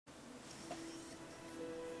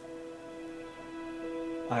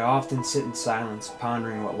I often sit in silence,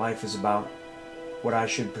 pondering what life is about, what I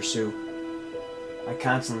should pursue. I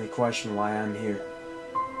constantly question why I'm here,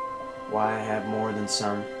 why I have more than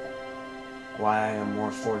some, why I am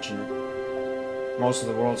more fortunate. Most of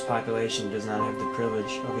the world's population does not have the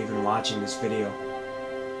privilege of even watching this video.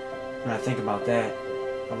 When I think about that,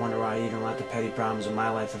 I wonder why I even let the petty problems of my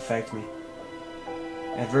life affect me.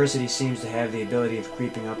 Adversity seems to have the ability of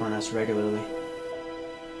creeping up on us regularly.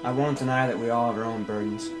 I won't deny that we all have our own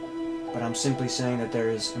burdens, but I'm simply saying that there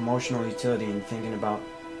is emotional utility in thinking about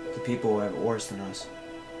the people who have it worse than us.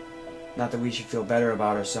 Not that we should feel better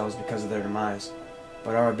about ourselves because of their demise,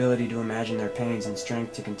 but our ability to imagine their pains and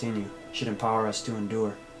strength to continue should empower us to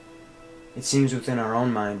endure. It seems within our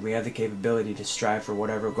own mind we have the capability to strive for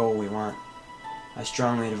whatever goal we want. I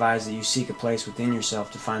strongly advise that you seek a place within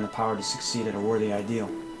yourself to find the power to succeed at a worthy ideal.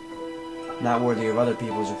 Not worthy of other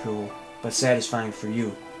people's approval, but satisfying for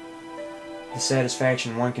you. The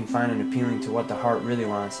satisfaction one can find in appealing to what the heart really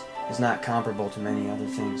wants is not comparable to many other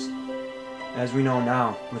things. As we know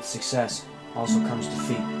now, with success also comes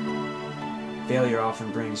defeat. Failure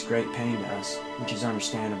often brings great pain to us, which is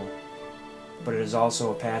understandable. But it is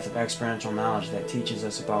also a path of experiential knowledge that teaches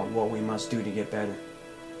us about what we must do to get better.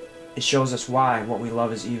 It shows us why what we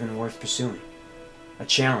love is even worth pursuing. A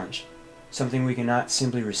challenge, something we cannot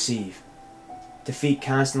simply receive. Defeat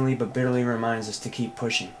constantly but bitterly reminds us to keep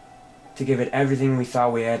pushing, to give it everything we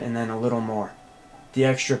thought we had and then a little more. The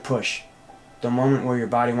extra push, the moment where your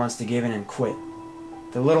body wants to give in and quit.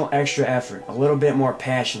 The little extra effort, a little bit more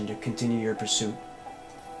passion to continue your pursuit.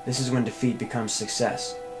 This is when defeat becomes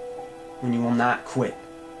success. When you will not quit.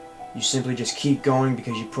 You simply just keep going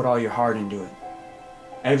because you put all your heart into it.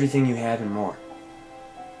 Everything you have and more.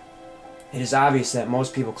 It is obvious that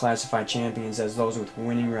most people classify champions as those with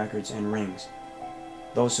winning records and rings.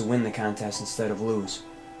 Those who win the contest instead of lose.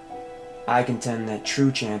 I contend that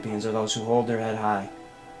true champions are those who hold their head high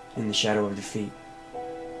in the shadow of defeat.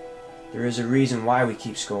 There is a reason why we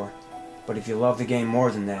keep score, but if you love the game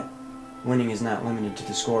more than that, winning is not limited to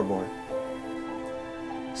the scoreboard.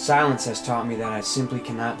 Silence has taught me that I simply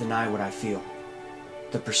cannot deny what I feel.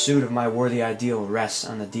 The pursuit of my worthy ideal rests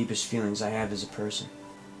on the deepest feelings I have as a person.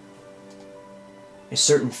 A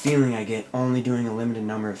certain feeling I get only doing a limited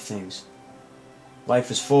number of things.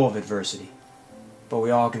 Life is full of adversity, but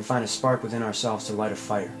we all can find a spark within ourselves to light a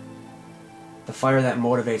fire. The fire that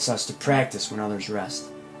motivates us to practice when others rest.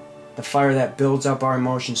 The fire that builds up our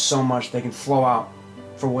emotions so much they can flow out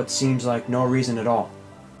for what seems like no reason at all.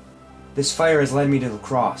 This fire has led me to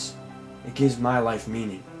Lacrosse. It gives my life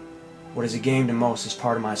meaning. What is a game to most is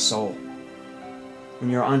part of my soul. When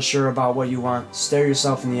you're unsure about what you want, stare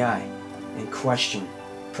yourself in the eye and question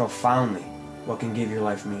profoundly what can give your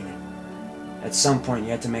life meaning. At some point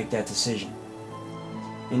you have to make that decision.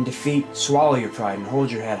 In defeat, swallow your pride and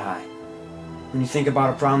hold your head high. When you think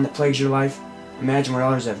about a problem that plagues your life, imagine what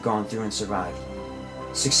others have gone through and survived.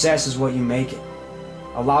 Success is what you make it.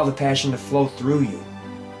 Allow the passion to flow through you.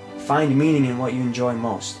 Find meaning in what you enjoy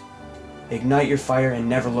most. Ignite your fire and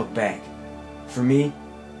never look back. For me,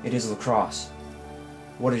 it is Lacrosse.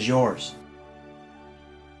 What is yours?